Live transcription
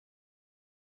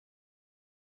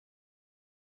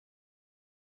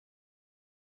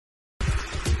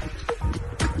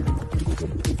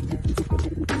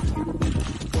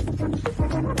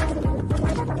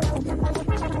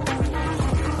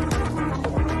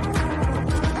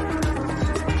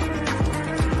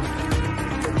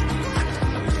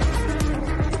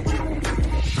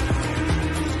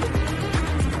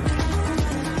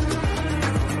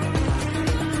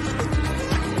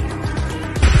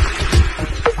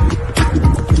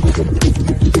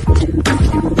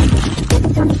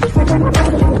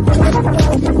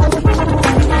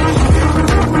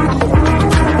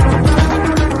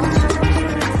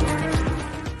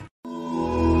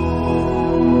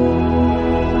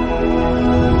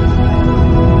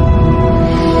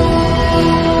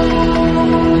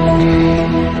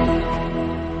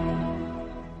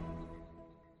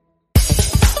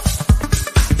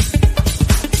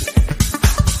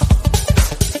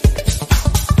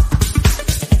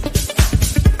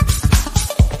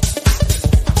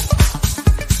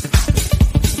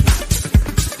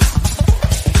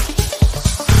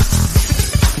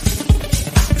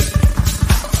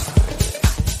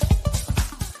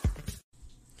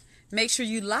Make sure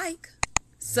you like,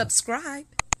 subscribe,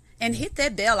 and hit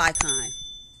that bell icon.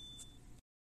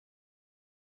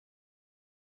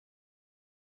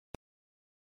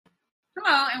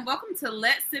 Hello, and welcome to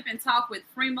Let's Sip and Talk with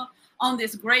Freema on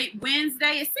this great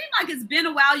Wednesday. It seems like it's been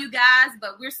a while, you guys,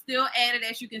 but we're still at it,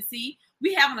 as you can see.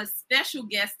 We have a special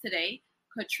guest today,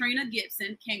 Katrina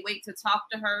Gibson. Can't wait to talk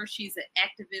to her. She's an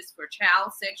activist for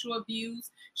child sexual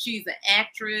abuse. She's an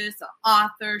actress, an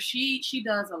author. She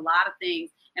does a lot of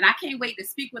things, and I can't wait to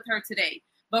speak with her today.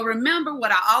 But remember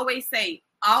what I always say,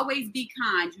 always be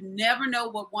kind. You never know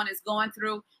what one is going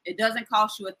through. It doesn't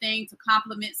cost you a thing to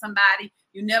compliment somebody.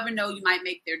 You never know, you might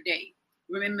make their day.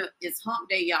 Remember, it's hump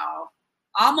day, y'all.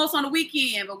 Almost on the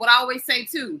weekend, but what I always say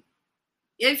too,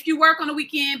 if you work on the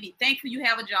weekend, be thankful you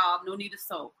have a job. No need to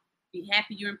sulk. Be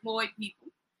happy you're employed people.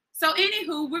 So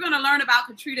anywho, we're going to learn about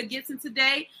Katrina Gibson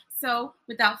today. So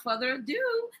without further ado,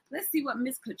 let's see what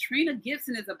Miss Katrina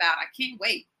Gibson is about. I can't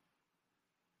wait.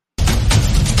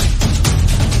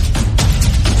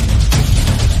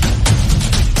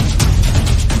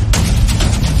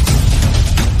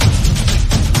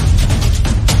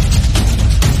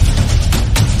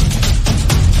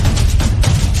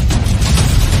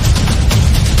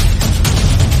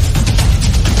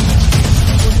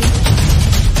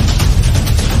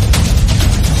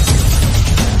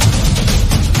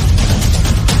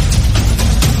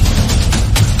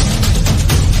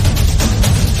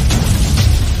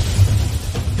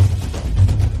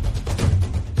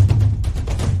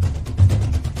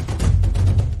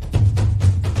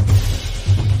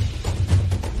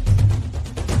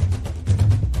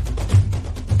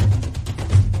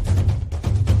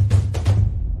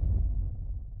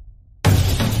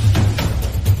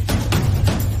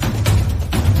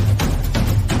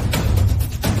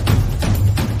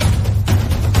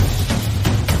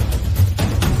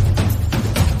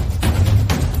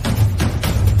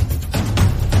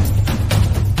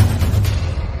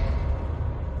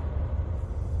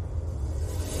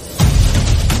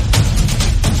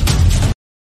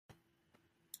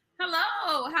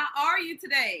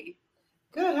 Today?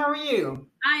 Good. How are you?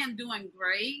 I am doing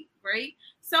great.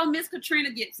 So, Miss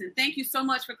Katrina Gibson, thank you so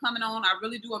much for coming on. I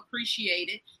really do appreciate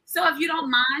it. So, if you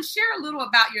don't mind, share a little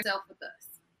about yourself with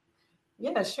us.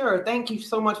 Yeah, sure. Thank you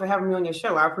so much for having me on your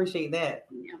show. I appreciate that.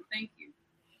 Yeah, thank you.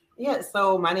 Yeah,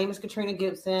 so my name is Katrina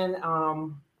Gibson.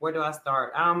 Where do I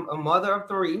start? I'm a mother of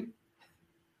 3.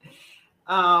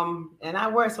 And I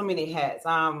wear so many hats.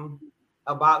 I'm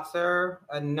a boxer,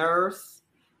 a nurse,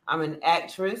 I'm an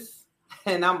actress,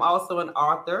 and I'm also an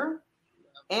author.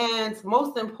 And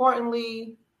most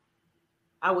importantly,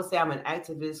 I would say I'm an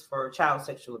activist for child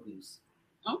sexual abuse.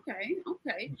 Okay.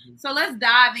 Mm-hmm. So let's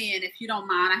dive in, if you don't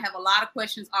mind. I have a lot of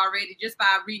questions already just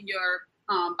by reading your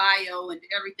bio and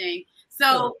everything. So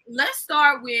sure. Let's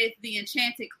start with the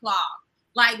Enchanted Clock.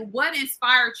 Like, what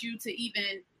inspired you to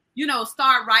even,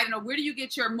 start writing, or where do you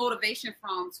get your motivation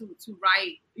from to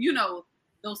write,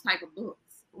 those type of books?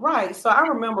 Right. So I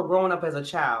remember growing up as a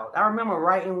child. I remember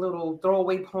writing little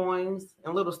throwaway poems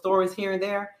and little stories here and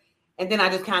there. And then I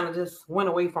just kind of went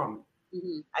away from it.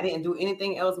 Mm-hmm. I didn't do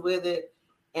anything else with it.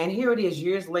 And here it is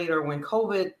years later when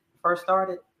COVID first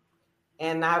started.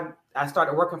 And I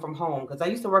started working from home because I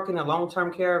used to work in a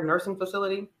long-term care nursing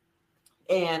facility.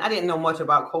 And I didn't know much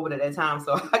about COVID at that time.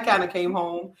 So I kind of came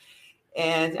home.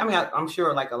 And I mean, I'm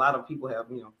sure like a lot of people have,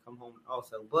 come home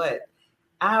also. But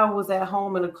I was at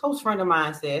home and a close friend of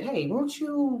mine said, "Hey, won't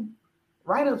you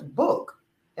write a book?"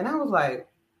 And I was like,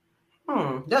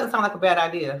 doesn't sound like a bad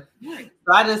idea. Right.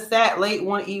 So I just sat late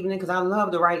one evening because I love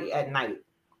to write at night.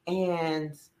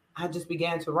 And I just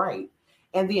began to write.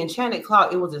 And the Enchanted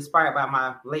Clock, it was inspired by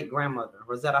my late grandmother,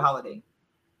 Rosetta Holiday.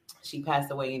 She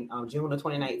passed away in June of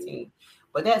 2019.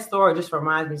 But that story just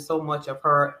reminds me so much of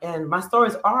her. And my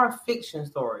stories are fiction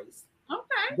stories.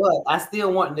 Okay. But I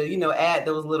still want to, add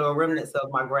those little remnants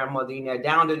of my grandmother in there,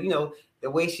 down to, the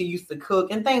way she used to cook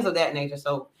and things of that nature.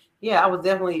 So, yeah, I was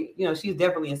definitely, she's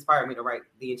definitely inspired me to write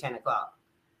The Enchanted Clock.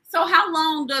 So how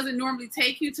long does it normally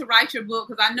take you to write your book?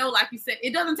 Because I know, like you said,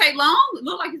 it doesn't take long. It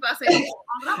looked like you about to say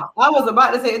long at all. I was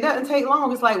about to say it doesn't take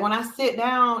long. It's like when I sit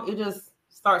down, it just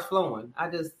starts flowing. Oh,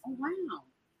 wow.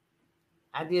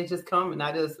 Ideas just come and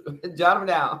I just jot them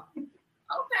down.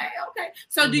 Okay.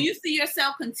 So do you see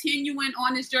yourself continuing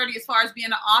on this journey as far as being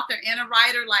an author and a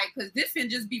writer? Like, because this can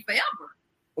just be forever.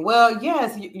 Well,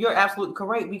 yes, you're absolutely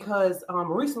correct because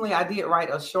recently I did write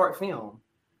a short film.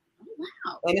 Oh,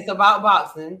 wow. And it's about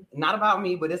boxing, not about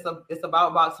me, but it's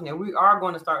about boxing. And we are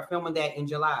going to start filming that in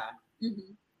July. Mm-hmm.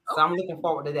 Okay. So I'm looking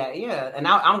forward to that. Yeah. And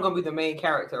I'm going to be the main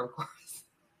character, of course.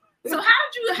 So how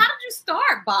did you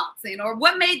start boxing, or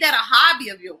what made that a hobby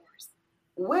of yours?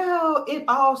 Well, it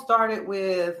all started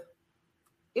with,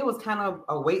 it was kind of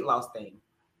a weight loss thing.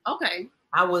 Okay.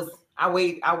 I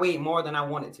weighed more than I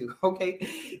wanted to.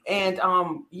 Okay. And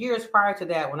years prior to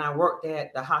that, when I worked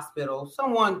at the hospital,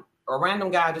 a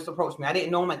random guy just approached me. I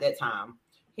didn't know him at that time.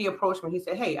 He approached me. He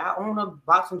said, "Hey, I own a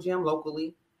boxing gym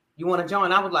locally. You want to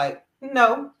join?" I was like,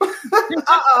 "No,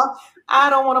 I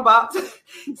don't want to box."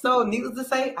 So needless to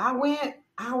say, I went,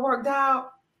 I worked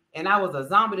out, and I was a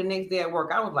zombie the next day at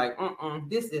work. I was like,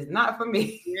 this is not for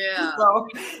me. Yeah. So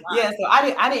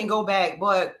I didn't go back.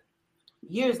 But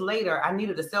years later, I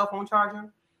needed a cell phone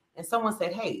charger, and someone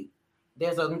said, "Hey,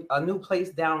 there's a new place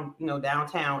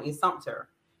downtown in Sumter."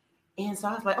 And so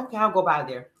I was like, "Okay, I'll go by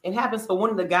there." It happens for one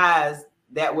of the guys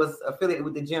that was affiliated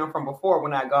with the gym from before,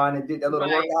 when I gone and did that little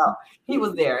workout. He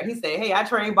was there. He said, "Hey, I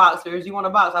train boxers. You want to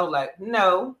box?" I was like,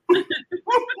 "No."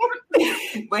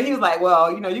 But he was like,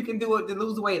 "Well, you can do it to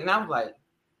lose weight." And I was like,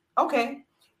 "Okay."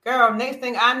 Girl, next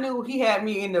thing I knew, he had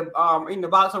me in the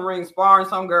boxing ring sparring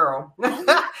some girl.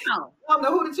 I don't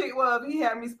know who the chick was. He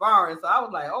had me sparring. So I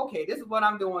was like, "Okay, this is what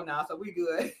I'm doing now. So we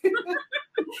good."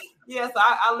 Yeah, so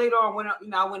I later on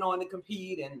I went on to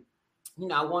compete, and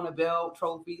I won a belt,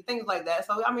 trophy, things like that.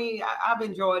 So I mean, I've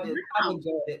enjoyed it.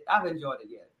 I've enjoyed it.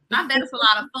 Yeah. I bet it's a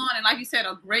lot of fun, and like you said,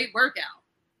 a great workout.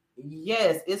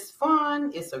 Yes, it's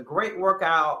fun. It's a great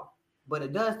workout, but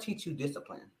it does teach you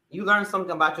discipline. You learn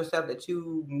something about yourself that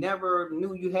you never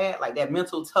knew you had, like that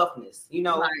mental toughness.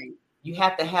 Right. You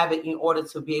have to have it in order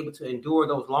to be able to endure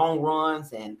those long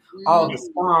runs and all the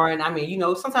sparring. I mean,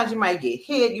 sometimes you might get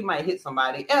hit, you might hit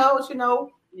somebody else,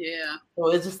 Yeah. So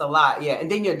it's just a lot. Yeah.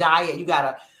 And then your diet, you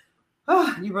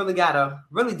really gotta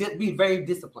be very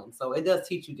disciplined. So it does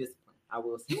teach you discipline, I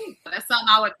will say. That's something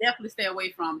I would definitely stay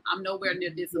away from. I'm nowhere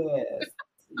near discipline.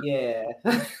 Yes.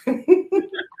 Yeah.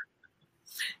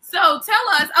 So tell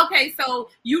us, okay, so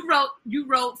you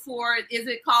wrote for, is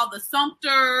it called the Sumter?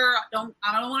 I don't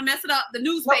want to mess it up. The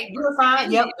newspaper. You're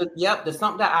fine. Yep. The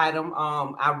Sumter Item.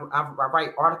 I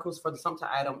write articles for the Sumter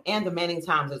Item and the Manning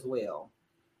Times as well.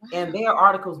 Wow. And they are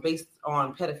articles based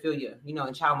on pedophilia,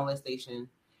 and child molestation,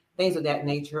 things of that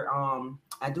nature.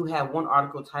 I do have one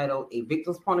article titled "A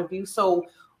Victim's Point of View." So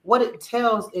what it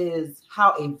tells is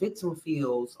how a victim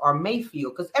feels or may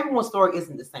feel, because everyone's story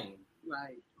isn't the same.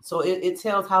 Right. So it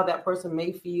tells how that person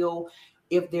may feel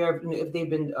if they've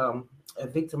been a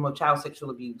victim of child sexual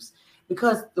abuse,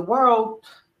 because the world,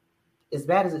 as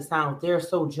bad as it sounds, they're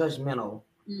so judgmental.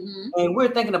 Mm-hmm. And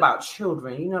we're thinking about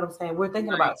children. You know what I'm saying? We're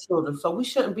thinking about children, so we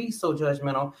shouldn't be so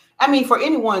judgmental. I mean, for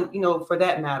anyone, for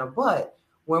that matter. But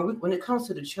when it comes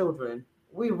to the children,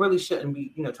 we really shouldn't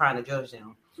be, trying to judge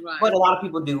them. Right. But a lot of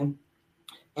people do,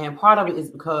 and part of it is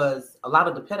because a lot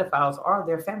of the pedophiles are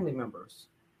their family members.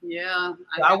 Yeah,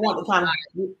 so I want to kind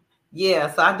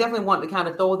of, so I definitely want to kind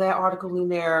of throw that article in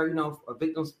there, a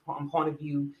victim's point of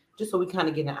view, just so we kind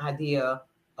of get an idea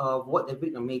of what the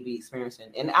victim may be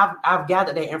experiencing. And I've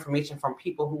gathered that information from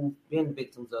people who've been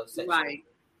victims of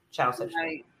child sexual.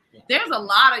 Right. Yeah. There's a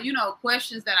lot of,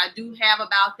 questions that I do have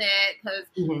about that, because,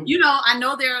 I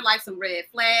know there are like some red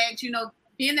flags,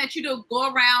 being that you do go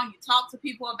around, you talk to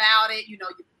people about it,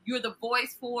 you're the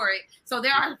voice for it. So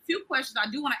there are a few questions I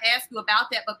do want to ask you about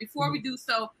that. But before we do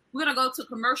so, we're going to go to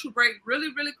commercial break really,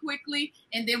 really quickly,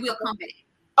 and then we'll come back.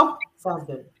 Oh, sounds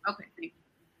good. Okay, thank you.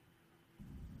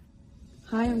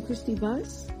 Hi, I'm Christy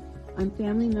Buss. I'm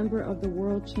family member of the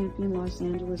world champion Los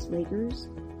Angeles Lakers.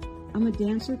 I'm a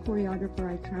dancer,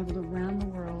 choreographer. I traveled around the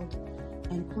world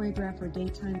and choreographed for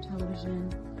daytime television,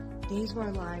 Days of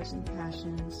Our Lives and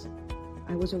Passions.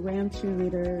 I was a Ram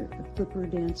cheerleader, a flipper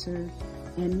dancer,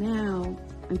 and now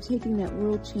I'm taking that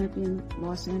world champion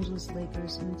Los Angeles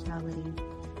Lakers mentality,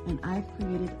 and I've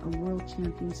created a world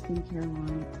champion skincare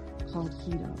line called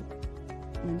Hedo.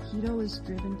 And Hedo is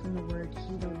driven from the word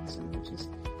hedonism, which is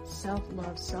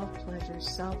self-love, self-pleasure,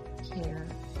 self-care.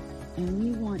 And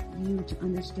we want you to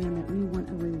understand that we want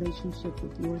a relationship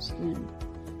with your skin.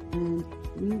 And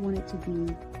we want it to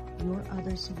be your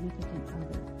other significant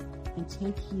other. And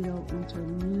take Hedo onto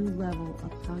a new level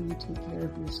of how you take care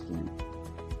of your skin.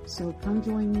 So come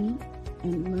join me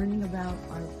in learning about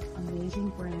our amazing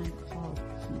brand called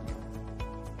Hedo.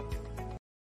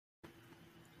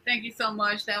 Thank you so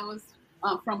much. That was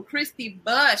from Christy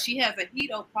Buss. She has a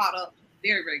Hedo product,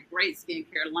 very, very great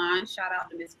skincare line. Shout out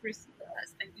to Miss Christy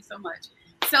Buss. Thank you so much.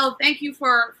 So thank you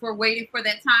for waiting for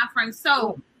that time frame.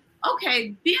 So,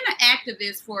 okay, being an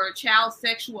activist for child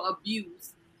sexual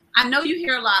abuse, I know you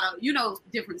hear a lot of,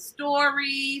 different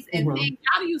stories and things.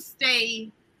 How do you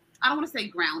stay, I don't want to say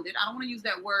grounded, I don't want to use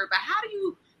that word, but how do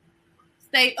you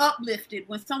stay uplifted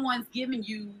when someone's giving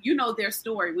you, their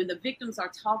story, when the victims are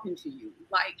talking to you?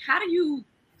 Like, how do you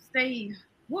stay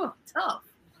Whoa, tough.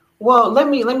 Well, let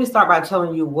me start by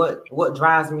telling you what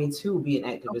drives me to be an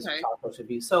activist for Okay. child sexual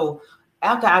abuse. So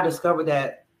after I discovered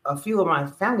that a few of my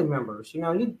family members,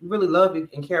 you really love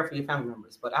and care for your family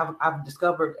members, but I've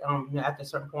discovered after a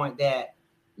certain point that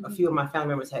a few of my family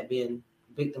members had been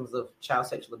victims of child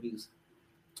sexual abuse,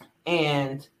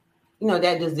 and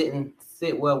that just didn't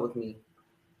sit well with me,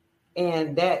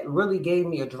 and that really gave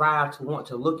me a drive to want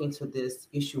to look into this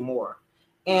issue more.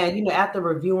 And after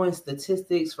reviewing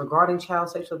statistics regarding child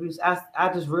sexual abuse,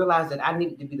 I just realized that I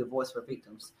needed to be the voice for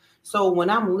victims. So when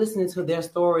I'm listening to their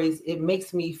stories, it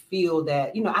makes me feel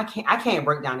that I can't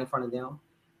break down in front of them.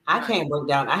 I can't break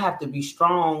down. I have to be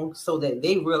strong so that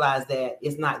they realize that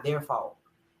it's not their fault.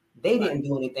 They didn't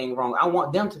do anything wrong. I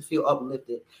want them to feel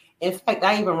uplifted. In fact,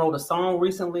 I even wrote a song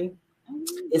recently.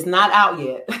 It's not out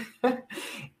yet.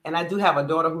 And I do have a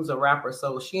daughter who's a rapper.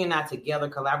 So she and I together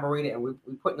collaborated, and we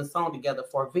put a song together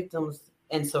for victims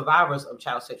and survivors of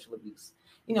child sexual abuse,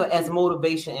 as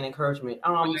motivation and encouragement.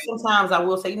 Sometimes I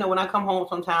will say, when I come home,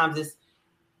 sometimes it's,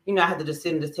 I have to just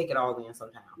sit and just take it all in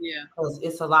sometimes. Yeah. Because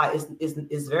it's a lot.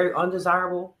 It's very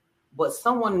undesirable, but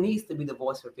someone needs to be the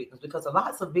voice for victims, because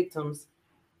lots of victims,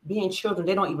 being children,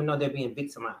 they don't even know they're being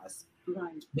victimized.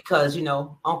 Right. Because,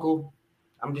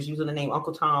 I'm just using the name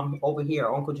Uncle Tom over here,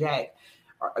 or Uncle Jack,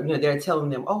 they're telling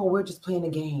them, oh, we're just playing a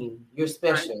game. You're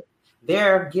special. Right.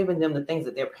 They're giving them the things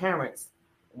that their parents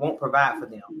won't provide for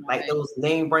them, like those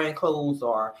name brand clothes,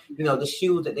 or, the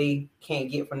shoes that they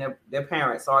can't get from their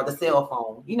parents, or the cell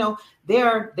phone.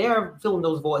 They're filling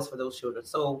those voids for those children.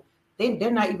 So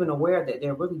they're not even aware that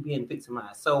they're really being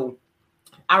victimized. So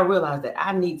I realized that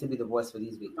I need to be the voice for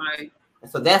these victims. Right.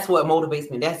 And so that's what motivates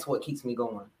me. That's what keeps me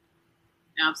going.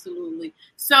 Absolutely.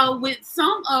 So with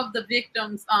some of the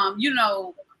victims,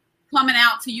 coming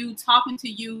out to you, talking to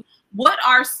you, what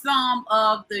are some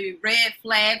of the red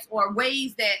flags or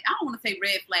ways that, I don't want to say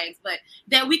red flags, but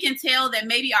that we can tell that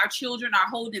maybe our children are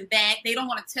holding back? They don't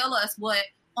want to tell us what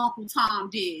Uncle Tom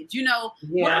did.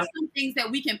 What are some things that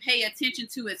we can pay attention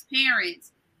to as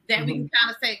parents that we can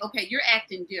kind of say, okay, you're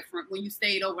acting different when you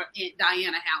stayed over at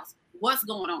Diana's house. What's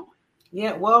going on?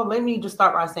 Yeah, well, let me just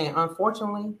start by saying,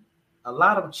 unfortunately, a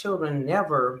lot of children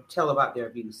never tell about their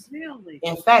abuse. Really?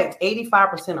 In fact,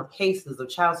 85% of cases of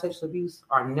child sexual abuse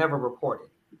are never reported.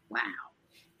 Wow.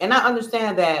 And I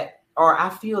understand that, or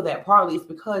I feel that partly it's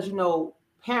because,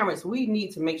 parents, we need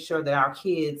to make sure that our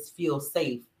kids feel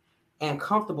safe and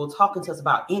comfortable talking to us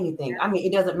about anything. I mean,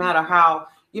 it doesn't matter how,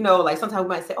 like sometimes we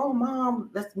might say, oh, Mom,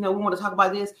 let's, we want to talk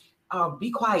about this. Be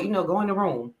quiet, go in the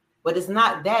room. But it's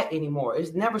not that anymore.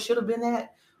 It never should have been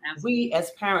that. Absolutely. We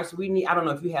as parents, we need, I don't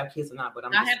know if you have kids or not, but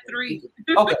I have 3.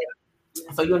 Okay.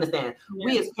 So you understand. Yeah.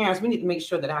 We as parents, we need to make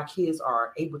sure that our kids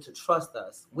are able to trust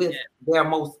us with their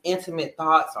most intimate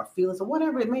thoughts or feelings or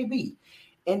whatever it may be.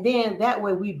 And then that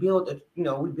way we build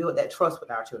that trust with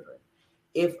our children.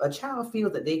 If a child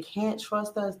feels that they can't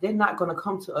trust us, they're not going to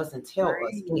come to us and tell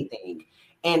us anything.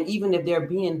 And even if they're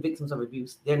being victims of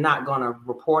abuse, they're not going to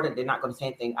report it. They're not going to say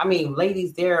anything. I mean,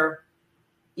 ladies, they're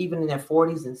even in their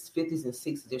 40s and 50s and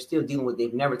 60s, they're still dealing with,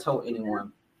 they've never told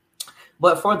anyone.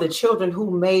 But for the children who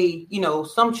may,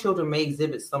 some children may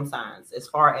exhibit some signs as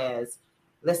far as,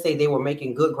 let's say they were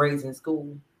making good grades in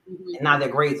school and now their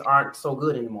grades aren't so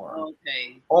good anymore.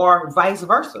 Okay. Or vice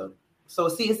versa. So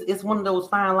see, it's one of those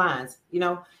fine lines,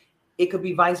 it could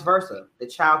be vice versa. The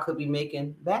child could be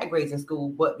making bad grades in school,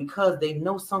 but because they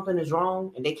know something is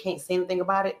wrong and they can't say anything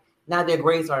about it, now their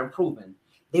grades are improving.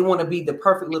 They want to be the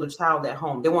perfect little child at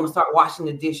home. They want to start washing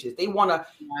the dishes. They want to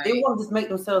just make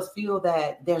themselves feel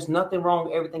that there's nothing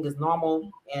wrong. Everything is normal.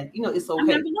 And, it's okay. I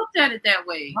never looked at it that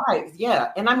way. Right.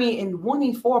 Yeah. And I mean, in 1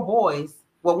 in 4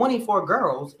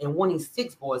 girls and 1 in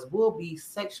 6 boys will be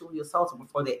sexually assaulted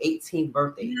before their 18th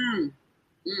birthday.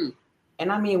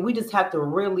 And I mean, we just have to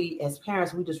really, as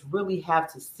parents, we just really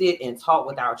have to sit and talk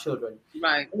with our children.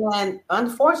 Right. And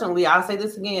unfortunately, I'll say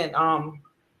this again,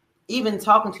 even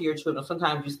talking to your children,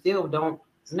 sometimes you still don't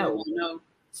know.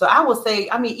 So I would say,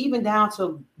 I mean, even down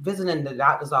to visiting the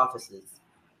doctor's offices,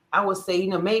 I would say,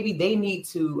 maybe they need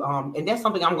to, and that's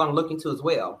something I'm going to look into as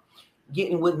well,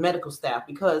 getting with medical staff,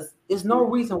 because there's no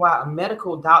reason why a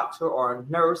medical doctor or a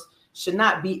nurse should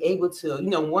not be able to,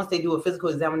 once they do a physical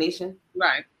examination,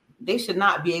 right, they should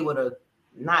not be able to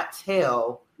not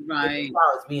tell if the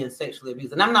child is being sexually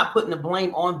abused. And I'm not putting the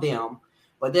blame on them,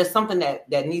 but there's something that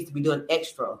needs to be done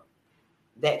extra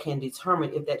that can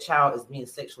determine if that child is being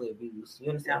sexually abused. You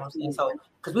understand what I'm saying? So,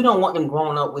 because we don't want them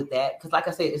growing up with that. Because like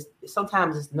I said,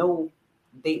 sometimes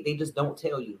they just don't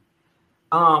tell you.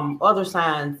 Other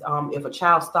signs, if a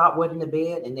child stopped wetting the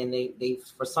bed and then they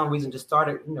for some reason just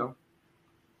started,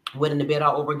 wetting the bed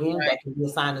all over again, that can be a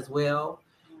sign as well.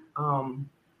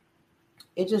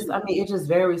 It just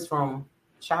varies from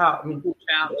child.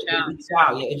 Child. Yeah,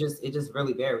 it just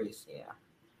really varies. Yeah.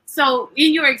 So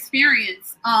in your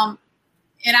experience,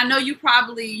 and I know you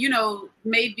probably,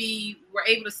 maybe were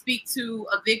able to speak to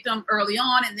a victim early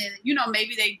on, and then,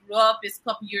 maybe they grew up, it's a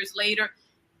couple years later.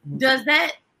 Does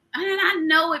that, and I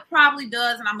know it probably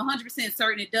does, and I'm 100%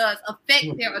 certain it does,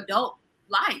 affect their adult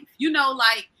life?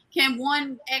 Can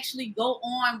one actually go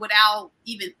on without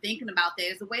even thinking about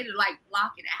that? It's a way to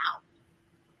block it out.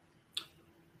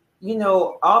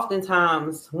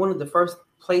 Oftentimes one of the first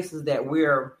places that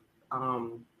we're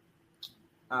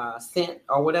sent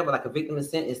or whatever, like a victim is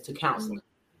sent, is to counseling.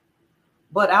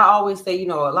 But I always say,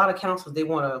 a lot of counselors, they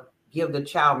want to give the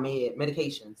child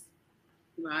medications.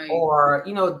 Right. Or,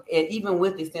 and even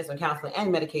with extensive counseling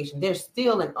and medication, there's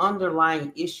still an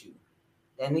underlying issue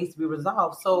that needs to be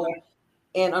resolved. So,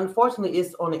 and unfortunately,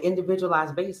 it's on an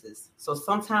individualized basis. So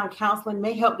sometimes counseling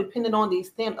may help depending on the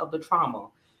extent of the trauma.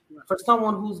 Right. For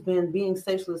someone who's been being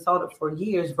sexually assaulted for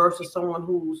years versus someone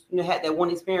who's, had that one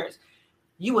experience,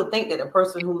 you would think that a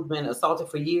person who's been assaulted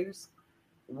for years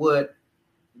would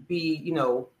be,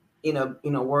 in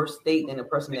a worse state than a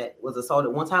person that was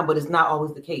assaulted one time, but it's not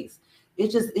always the case.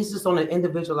 It's just on an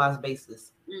individualized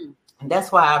basis. And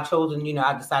that's why I've chosen,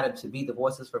 I decided to be the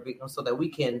Voices for Victims, so that we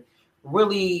can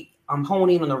really hone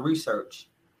in on the research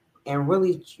and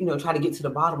really, try to get to the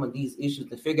bottom of these issues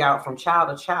to figure out from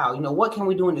child to child, what can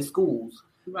we do in the schools?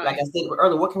 Right. Like I said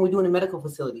earlier, what can we do in the medical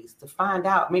facilities to find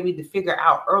out, maybe to figure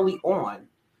out early on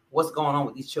what's going on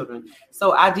with these children.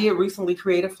 So I did recently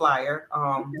create a flyer,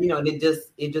 and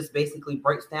it just basically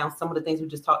breaks down some of the things we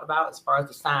just talked about as far as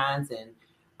the signs and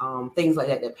things like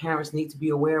that parents need to be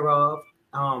aware of.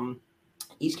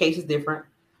 Each case is different,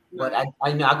 but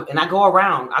I go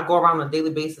around on a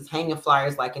daily basis hanging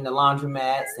flyers like in the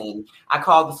laundromats, and I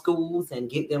call the schools and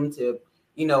get them to,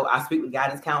 I speak with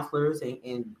guidance counselors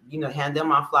and hand them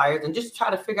my flyers and just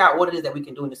try to figure out what it is that we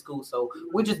can do in the school. So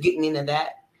we're just getting into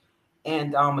that.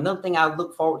 And another thing I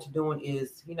look forward to doing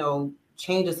is,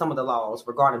 changing some of the laws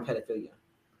regarding pedophilia,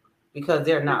 because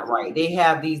they're not right. They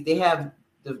have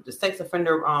the sex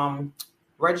offender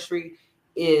registry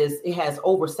it has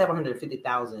over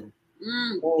 750,000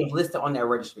 names listed on that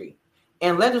registry.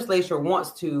 And legislature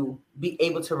wants to be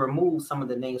able to remove some of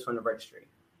the names from the registry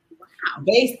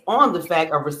based on the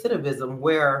fact of recidivism,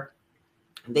 where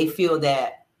they feel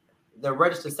that the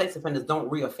registered sex offenders don't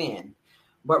reoffend.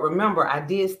 But remember, I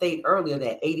did state earlier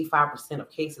that 85% of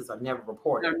cases are never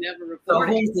reported. So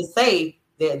who's to say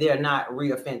that they're not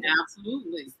reoffending?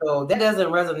 Absolutely. So that doesn't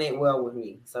resonate well with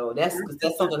me. So that's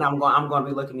something I'm going to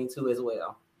be looking into as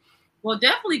well. Well,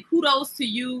 definitely kudos to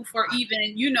you for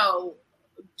even,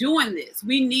 doing this.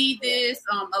 We need this.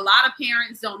 A lot of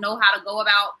parents don't know how to go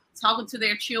about talking to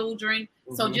their children.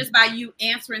 So just by you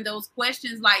answering those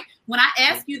questions, like when I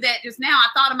asked you that just now, I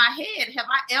thought in my head, have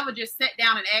I ever just sat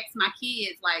down and asked my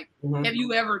kids, like, have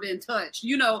you ever been touched?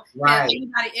 Has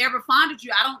anybody ever fondled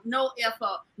you? I don't know if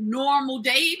a normal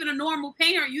day, even a normal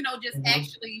parent, just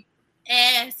actually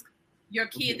ask your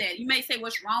kid that. You may say,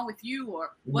 what's wrong with you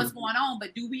or what's going on?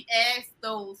 But do we ask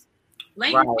those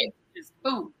language just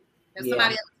boom, has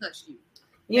somebody ever touched you?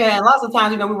 Yeah, and lots of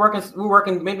times, we're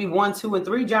working maybe 1, 2, and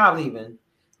 3 jobs even.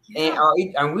 Yeah.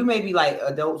 And we may be like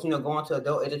adults, going to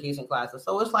adult education classes.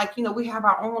 So it's like, we have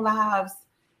our own lives,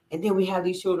 and then we have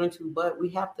these children too. But we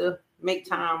have to make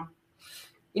time.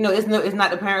 It's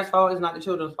not the parents' fault. It's not the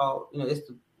children's fault. It's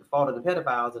the fault of the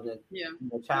pedophiles and the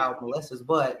child molesters.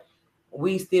 But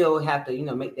we still have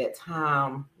to, make that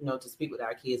time, to speak with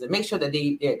our kids and make sure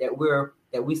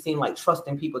that we seem like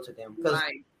trusting people to them. Because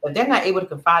if they're not able to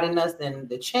confide in us, then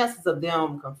the chances of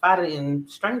them confiding in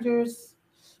strangers,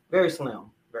 very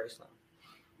slim. Very slim.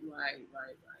 Right.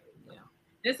 Yeah.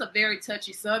 It's a very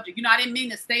touchy subject. I didn't mean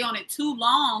to stay on it too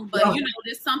long, but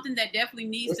it's something that definitely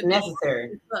needs to necessary.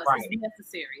 Be discussed. Right. It's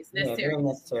necessary. Yeah, very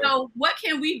necessary. So what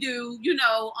can we do,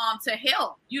 to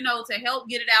help, to help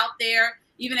get it out there?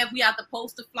 Even if we have to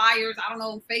post the flyers, I don't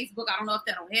know, on Facebook, I don't know if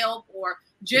that'll help, or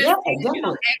just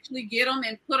actually get them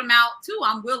and put them out too.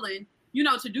 I'm willing,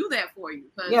 to do that for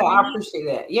you. Yeah, I appreciate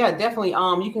that. Yeah, definitely.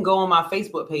 You can go on my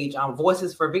Facebook page,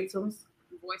 Voices for Victims.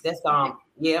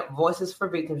 Voices for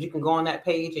Victims. You can go on that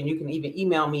page, and you can even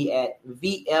email me at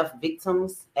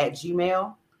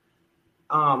vfvictims@gmail.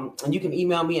 And you can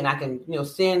email me, and I can,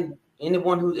 send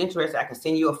anyone who's interested. I can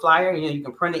send you a flyer. You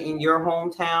can print it in your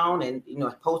hometown, and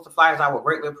post the flyers. I would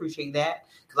greatly appreciate that.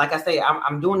 Because, like I say,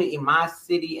 I'm doing it in my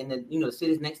city, and the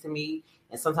cities next to me.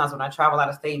 And sometimes when I travel out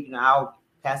of state, I'll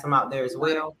pass them out there as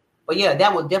well. But yeah,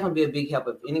 that would definitely be a big help.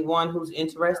 If anyone who's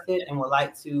interested and would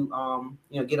like to,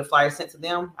 get a flyer sent to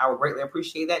them, I would greatly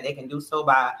appreciate that. They can do so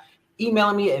by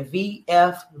emailing me at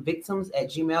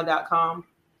vfvictims@gmail.com.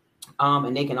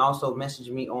 And they can also message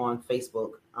me on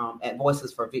Facebook at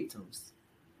Voices for Victims.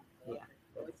 Yeah.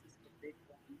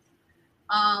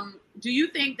 Do you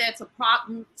think that's a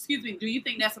problem? Excuse me. Do you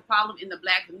think that's a problem in the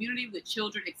Black community with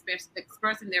children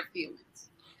expressing their feelings?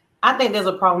 I think there's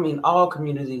a problem in all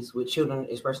communities with children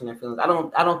expressing their feelings. I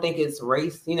don't think it's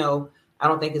race. I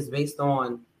don't think it's based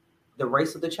on the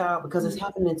race of the child, because it's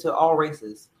happening to all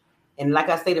races. And like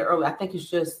I stated earlier, I think it's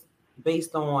just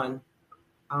based on,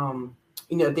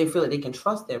 if they feel that they can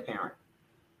trust their parent,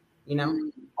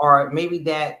 or maybe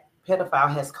that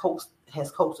pedophile has coaxed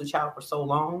the child for so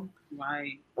long,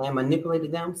 right, and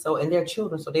manipulated them. So, and they're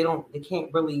children, so they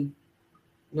can't really,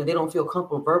 they don't feel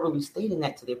comfortable verbally stating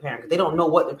that to their parent, because they don't know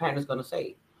what the parent is going to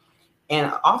say.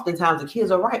 And oftentimes the kids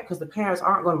are right, because the parents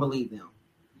aren't going to believe them.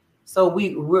 So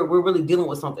we're really dealing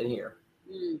with something here.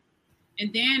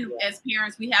 And then as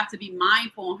parents, we have to be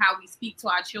mindful on how we speak to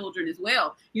our children as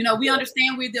well. We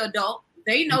understand we're the adult.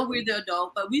 They know we're the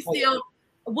adult, but we still,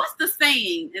 what's the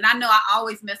saying? And I know I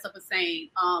always mess up a saying,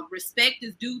 respect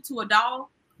is due to a dog.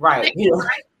 Right.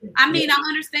 Right? I mean, I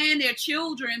understand they're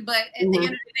children, but at the end of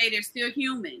the day, they're still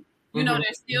human.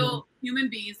 They're still human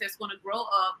beings that's going to grow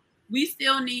up. We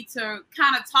still need to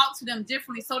kind of talk to them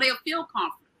differently so they'll feel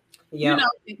comfortable. In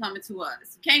coming to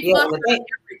us. Can't fuss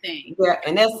everything. Yeah,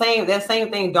 and that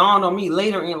same thing dawned on me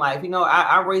later in life.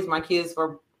 I raised my kids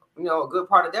for a good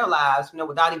part of their lives,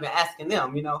 without even asking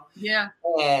them, Yeah.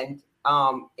 And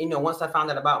once I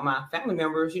found out about my family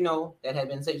members, that had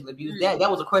been sexually abused,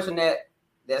 that was a question that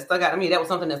stuck out to me. That was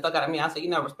something that stuck out to me. I said,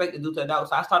 respect is due to adults.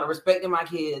 So I started respecting my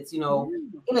kids, in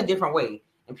a different way.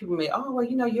 And people may,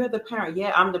 you're the parent.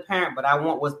 Yeah, I'm the parent, but I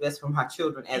want what's best for my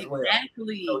children as well.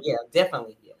 Exactly. So yeah,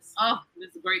 definitely, yes. Oh, this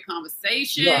is a great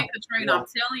conversation, Katrina. I'm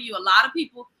telling you, a lot of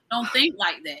people don't think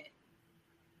like that.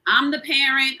 I'm the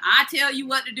parent. I tell you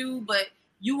what to do, but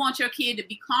you want your kid to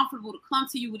be comfortable to come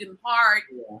to you with them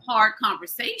hard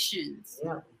conversations.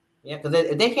 Yeah, because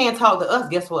if they can't talk to us,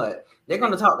 guess what? They're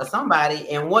going to talk to somebody,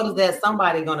 and what is that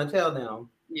somebody going to tell them?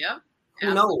 Yeah.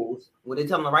 Who knows? Would they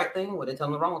tell them the right thing? Would they tell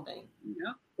them the wrong thing?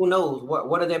 Yeah. Who knows?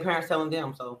 What are their parents telling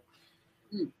them? So,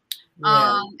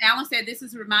 Alan said this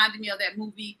is reminding me of that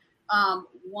movie,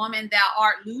 Woman Thou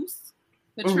Art Loose.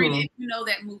 Katrina, if you know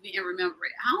that movie and remember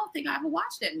it. I don't think I ever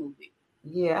watched that movie.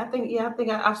 Yeah, I think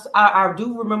I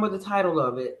do remember the title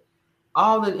of it.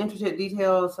 All the intricate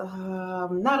details,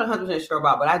 I'm not 100% sure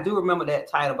about, but I do remember that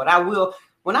title. But I will,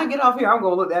 when I get off here, I'm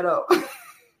going to look that up.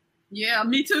 Yeah,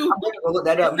 me too. I'm going to look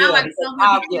that up. It's not like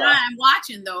something I'm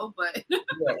watching though, but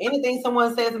anything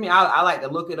someone says to me, I like to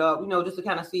look it up, just to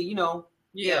kind of see,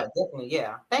 Yeah, definitely.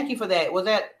 Yeah. Thank you for that. Was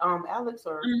that Alex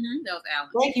or? That was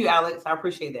Alex. Thank you, Alex. I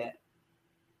appreciate that.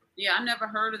 Yeah, I never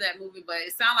heard of that movie, but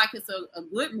it sounds like it's a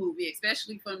good movie,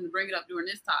 especially for them to bring it up during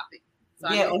this topic. So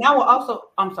and I will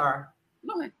also, I'm sorry.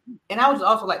 Go ahead. And I would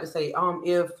also like to say,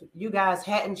 if you guys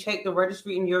hadn't checked the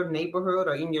registry in your neighborhood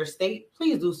or in your state,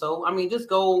 please do so. I mean, just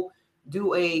go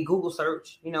do a Google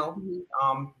search,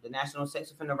 the National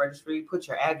Sex Offender Registry, put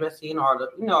your address in or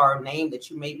or name that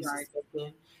you may be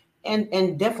suspecting.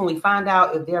 And definitely find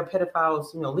out if there are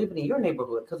pedophiles, living in your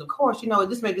neighborhood. Because of course,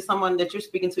 this may be someone that you're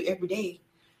speaking to every day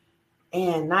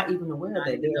and not even aware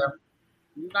that they're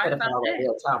pedophiles or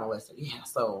they're child molester. Yeah.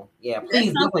 So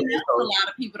please definitely do so. A lot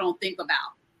of people don't think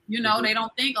about. They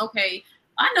don't think, okay,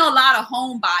 I know a lot of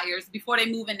home buyers before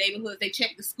they move in neighborhoods, they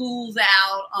check the schools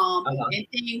out and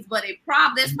things, but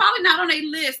that's probably not on their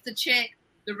list to check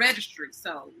the registry.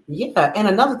 So and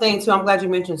another thing too, I'm glad you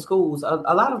mentioned schools. A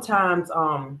lot of times,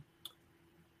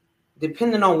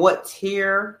 depending on what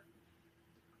tier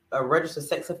a registered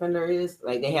sex offender is,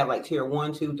 like they have like tier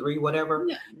 1, 2, 3, whatever.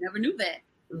 Yeah, never knew that.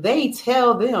 They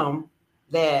tell them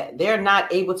that they're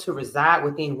not able to reside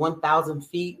within 1,000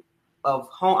 feet of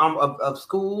home of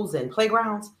schools and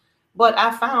playgrounds. But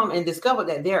I found and discovered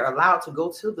that they're allowed to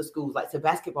go to the schools, like to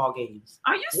basketball games.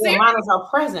 Are you serious? Minors are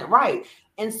present, right?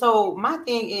 And so my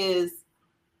thing is,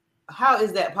 how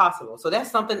is that possible? So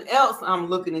that's something else I'm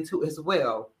looking into as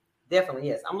well. Definitely,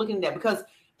 yes. I'm looking at that because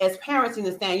as parents in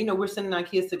the stand, we're sending our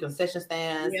kids to concession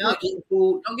stands, getting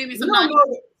food. Don't give me some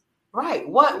right.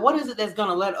 What is it that's going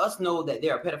to let us know that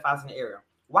there are pedophiles in the area?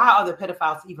 Why are the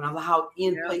pedophiles even allowed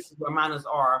in places where minors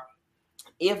are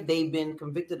if they've been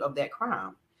convicted of that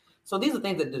crime? So these are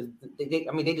things that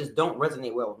they just don't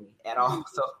resonate well with me at all.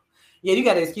 So you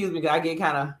got to excuse me because I get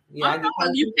kind of you're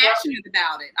passionate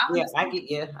about it.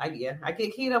 I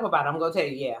get keyed up about it. I'm going to tell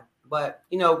you, but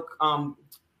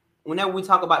whenever we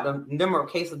talk about the number of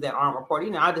cases that aren't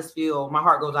reported, I just feel my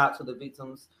heart goes out to the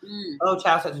victims of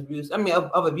child sexual abuse. I mean,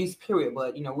 of abuse, period.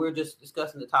 But, we're just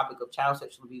discussing the topic of child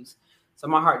sexual abuse. So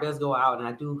my heart does go out, and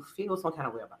I do feel some kind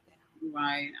of way about that.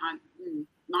 Right.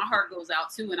 My heart goes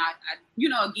out too, and I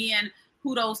again,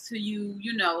 kudos to you.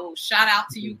 Shout out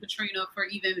to you, Katrina, for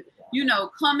even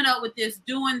coming up with this,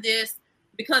 doing this,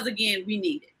 because again, we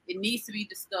need it. It needs to be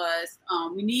discussed.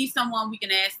 We need someone we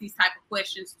can ask these type of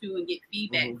questions to and get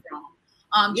feedback from.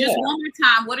 Just one more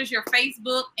time, what is your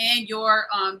Facebook and your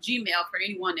Gmail for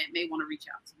anyone that may want to reach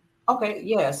out to you? Okay,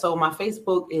 yeah. So my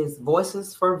Facebook is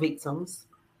Voices for Victims,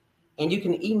 and you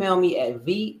can email me at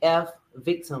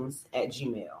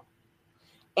vfvictims@gmail.com.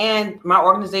 And my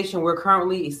organization, we're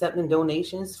currently accepting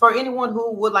donations for anyone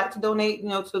who would like to donate,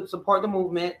 to support the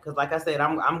movement. Because, like I said,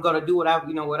 I'm gonna do what I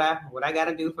got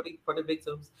to do for the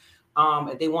victims.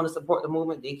 If they want to support the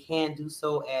movement, they can do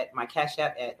so at my Cash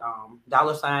App at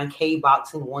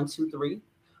 $KBoxing123,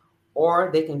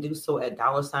 or they can do so at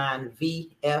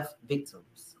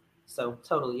 $VFVictims. So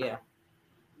totally, yeah.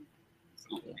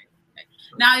 Okay.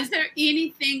 Now, is there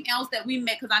anything else that we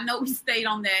met? Because I know we stayed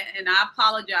on that, and I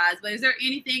apologize. But is there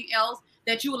anything else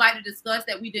that you would like to discuss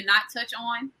that we did not touch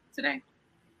on today?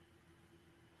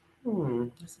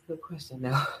 That's a good question.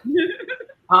 Now,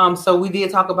 so we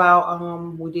did talk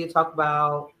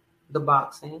about the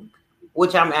boxing,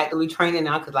 which I'm actively training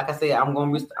now. Because, like I said, I'm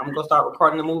going to start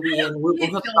recording the movie, and we're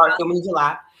going to start filming in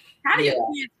July. How do your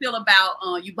kids feel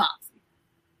about you boxing?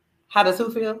 How does who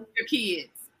feel? Your kids.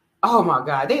 Oh my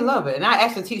God, they love it, and I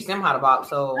actually teach them how to box.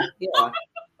 So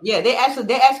yeah, they actually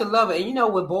love it.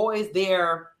 And with boys,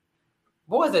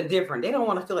 boys are different. They don't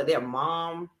want to feel like their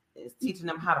mom is teaching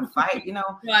them how to fight.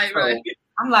 Right, so right.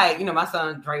 I'm like, my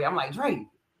son Dre. I'm like, Dre,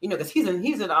 because he's a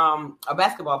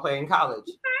basketball player in college.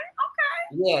 Okay.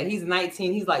 Yeah, he's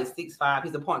 19. He's like 6'5".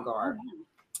 He's a point guard,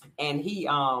 and he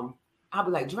I'll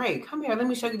be like, Dre, come here. Let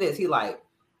me show you this. He like,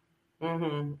 But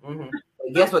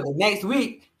guess what? The next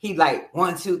week, he like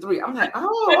 1, 2, 3. I'm like,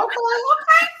 oh,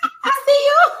 okay. I see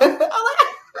you. I'm like,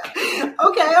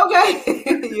 okay.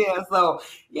 So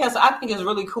I think it's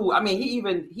really cool. I mean, he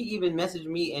even messaged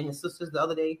me and his sisters the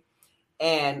other day,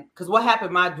 and because what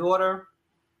happened, my daughter,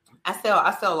 I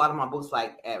sell a lot of my books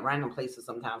like at random places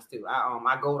sometimes too.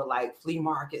 I go to like flea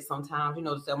markets sometimes,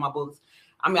 to sell my books.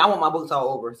 I mean, I want my books all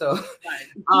over. So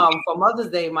for Mother's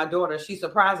Day, my daughter, she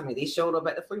surprised me. They showed up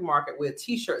at the flea market with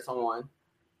T-shirts on,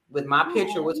 with my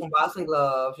picture, with some boxing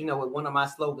gloves, with one of my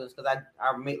slogans, because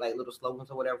I make like little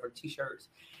slogans or whatever, T-shirts.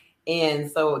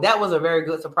 And so that was a very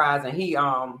good surprise. And he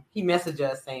messaged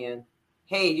us saying,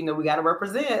 hey, we got to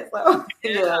represent. So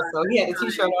so he had a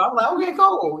T-shirt on. I'm like, okay,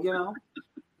 cool,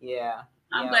 Yeah.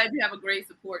 I'm glad you have a great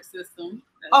support system.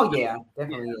 Oh yeah,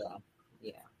 definitely.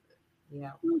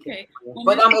 Yeah. Okay.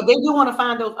 But if they do want to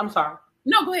find those, I'm sorry.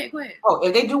 No, go ahead. Oh,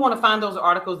 if they do want to find those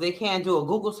articles, they can do a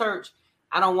Google search.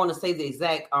 I don't want to say the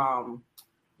exact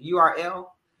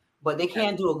URL, but they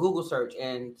can do a Google search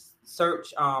and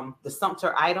search the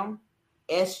Sumter item,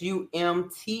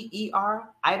 SUMTER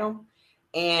item.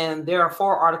 And there are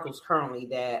 4 articles currently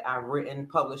that I've written,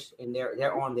 published, and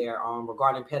they're on there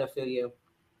regarding pedophilia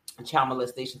and child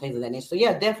molestation, things of that nature. So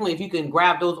yeah, definitely, if you can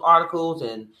grab those articles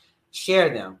and share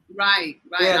them. Right.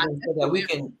 Share them so that we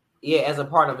can, as a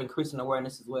part of increasing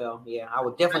awareness as well. Yeah, I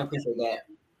would definitely appreciate that.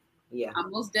 Yeah, I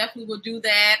most definitely will do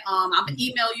that. I'm gonna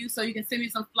email you so you can send me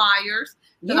some flyers.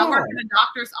 Because I work in a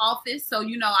doctor's office, so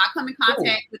I come in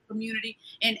contact with community.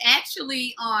 And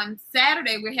actually, on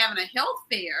Saturday we're having a health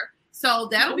fair, so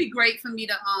that'll be great for me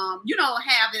to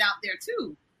have it out there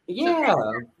too. Yeah,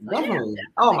 definitely.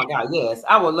 Oh my God, yes,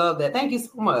 I would love that. Thank you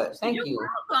so much. Thank you. You're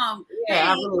welcome.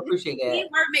 Yeah, I really appreciate that.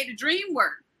 Teamwork made the dream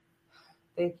work.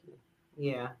 Thank you.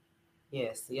 Yeah.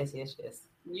 Yes. You're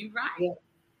right.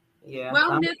 Yeah.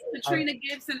 Well, Miss Katrina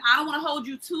Gibson, I don't want to hold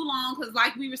you too long because,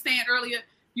 like we were saying earlier,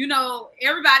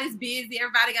 everybody's busy.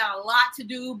 Everybody got a lot to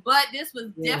do, but this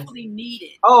was definitely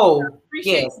needed. Oh,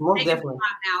 yes, most definitely.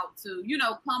 Time out to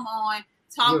come on,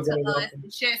 talk to us,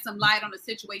 and shed some light on the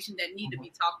situation that need to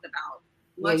be talked about.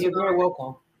 You're very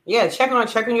welcome. Yeah, check on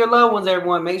your loved ones,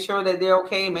 everyone. Make sure that they're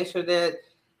okay. Make sure that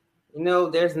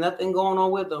there's nothing going on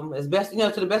with them. It's best,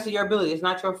 to the best of your ability. It's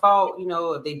not your fault,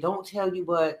 if they don't tell you,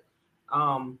 but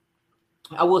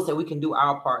I will say we can do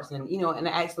our parts and and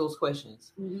ask those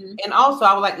questions. Mm-hmm. And also,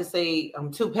 I would like to say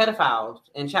to pedophiles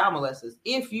and child molesters,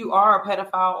 if you are a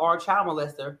pedophile or a child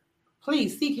molester,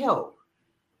 please seek help.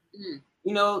 Mm.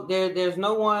 There's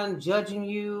no one judging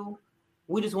you.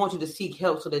 We just want you to seek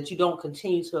help so that you don't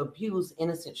continue to abuse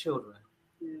innocent children.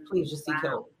 Please just seek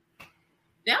help.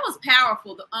 That was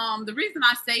powerful. The reason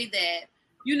I say that,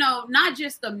 not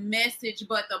just the message,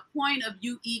 but the point of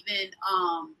you even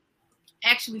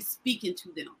actually speaking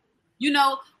to them. You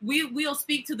know, we'll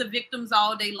speak to the victims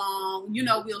all day long. You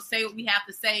know, we'll say what we have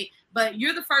to say, but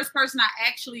you're the first person I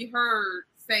actually heard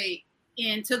say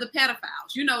to the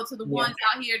pedophiles, you know, to the ones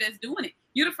out here that's doing it.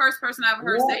 You're the first person I ever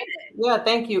heard say that. Yeah,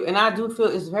 thank you. And I do feel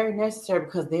it's very necessary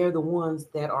because they're the ones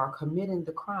that are committing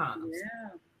the crimes.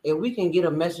 Yeah. If we can get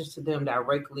a message to them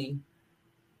directly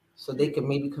so they can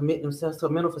maybe commit themselves to a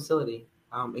mental facility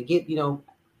and get, you know,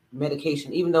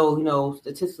 medication, even though, you know,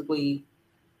 statistically,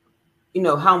 you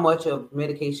know, how much of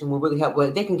medication will really help.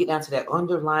 But they can get down to that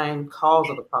underlying cause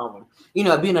of the problem. You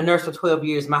know, being a nurse for 12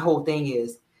 years, my whole thing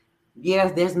is,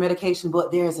 yes, there's medication,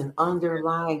 but there's an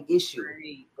underlying issue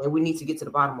that we need to get to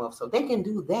the bottom of. So if they can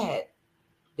do that,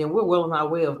 then we're well on our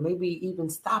way of maybe even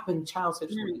stopping child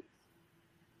sexual abuse.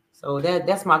 So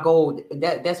that's my goal.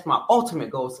 That's my ultimate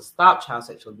goal, is to stop child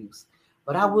sexual abuse.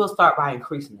 But I will start by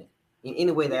increasing it in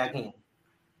any way that I can.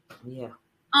 Yeah.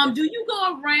 Do you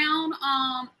go around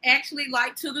actually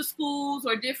like to the schools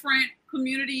or different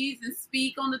communities and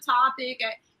speak on the topic?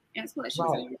 Ask questions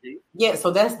and everything? Yeah,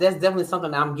 so that's definitely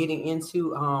something I'm getting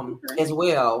into as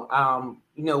well.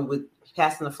 You know, with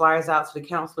passing the flyers out to the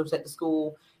counselors at the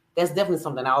school, that's definitely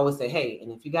something I always say, hey,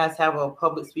 and if you guys have a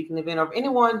public speaking event, or if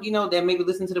anyone, you know, that maybe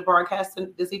listen to the broadcast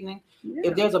this evening,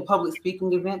 if there's a public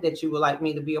speaking event that you would like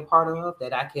me to be a part of,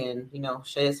 that I can, you know,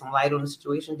 shed some light on the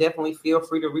situation, definitely feel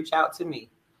free to reach out to me.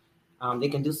 They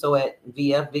can do so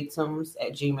via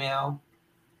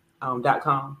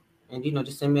victims@gmail.com. And, you know,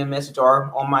 just send me a message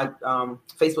or on my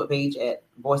Facebook page at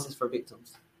Voices for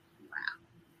Victims. Wow.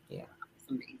 Yeah. That's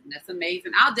amazing. That's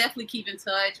amazing. I'll definitely keep in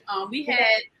touch. We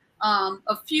had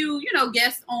a few, you know,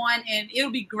 guests on, and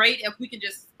it'll be great if we can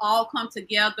just all come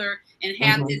together and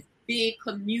have this big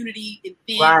community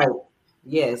event. Right.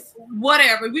 Yes.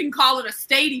 Whatever. We can call it a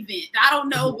state event. I don't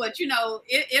know, but, you know,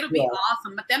 it'll be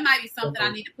awesome. But that might be something I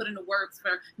need to put in the works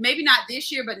for maybe not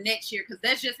this year, but next year, because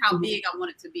that's just how big I want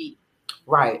it to be.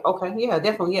 Right. Okay. Yeah,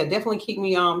 definitely. Yeah, definitely keep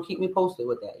me posted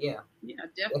with that. Yeah. Yeah,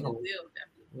 definitely will.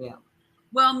 Definitely. Yeah.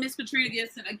 Well, Miss Katrina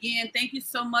Gibson, again, thank you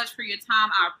so much for your time.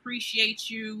 I appreciate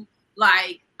you.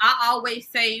 Like I always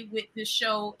say with this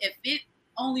show, if it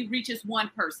only reaches one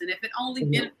person, if it only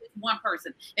benefits one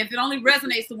person, if it only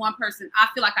resonates to one person, I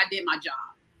feel like I did my job.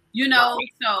 You know,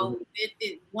 so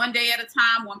it one day at a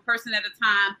time, one person at a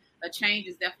time, a change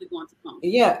is definitely going to come.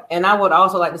 Yeah, and I would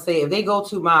also like to say, if they go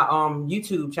to my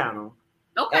YouTube channel,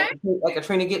 at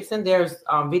Katrina Gibson, there's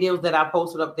videos that I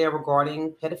posted up there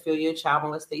regarding pedophilia, child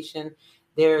molestation.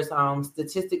 There's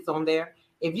statistics on there.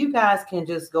 If you guys can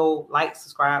just go like,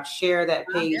 subscribe, share that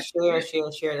page, share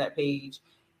that page,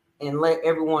 and let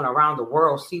everyone around the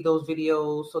world see those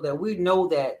videos, so that we know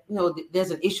that, you know,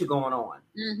 there's an issue going on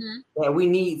that we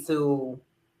need to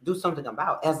do something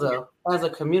about as a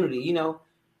community. You know,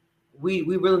 we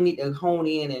really need to hone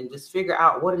in and just figure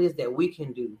out what it is that we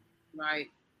can do. Right.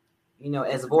 You know,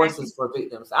 as voices for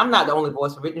victims. I'm not the only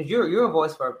voice for victims. You're a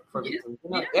voice for victims.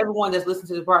 You know, everyone that's listening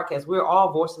to this broadcast, we're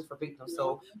all voices for victims.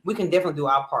 So we can definitely do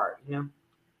our part, you know.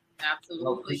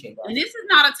 Absolutely. Appreciate that. And this is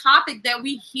not a topic that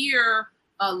we hear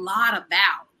a lot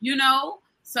about, you know.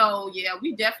 So yeah,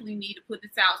 we definitely need to put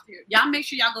this out there. Y'all make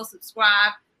sure y'all go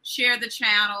subscribe, share the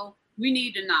channel. We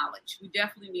need the knowledge. We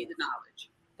definitely need the knowledge.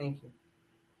 Thank you.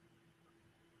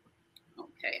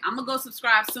 Okay, I'm gonna go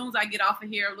subscribe as soon as I get off of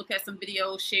here. Look at some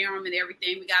videos, share them, and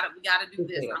everything. We gotta do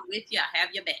this. I'm with you. I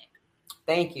have your back.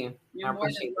 Thank you. You're I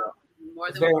appreciate that.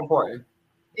 It's very important.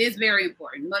 It's very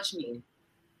important. Much needed.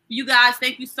 You guys,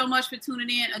 thank you so much for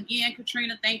tuning in. Again,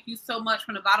 Katrina, thank you so much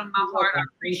from the bottom of my heart. I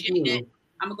appreciate it.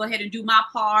 I'm gonna go ahead and do my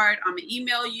part. I'm gonna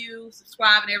email you,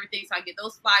 subscribe, and everything, so I get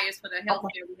those flyers for the health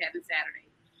fair we have on Saturday.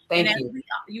 Thank you.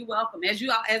 You're welcome. As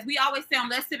we always say on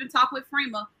Let's Sip and Talk with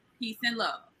Freema, peace and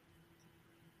love.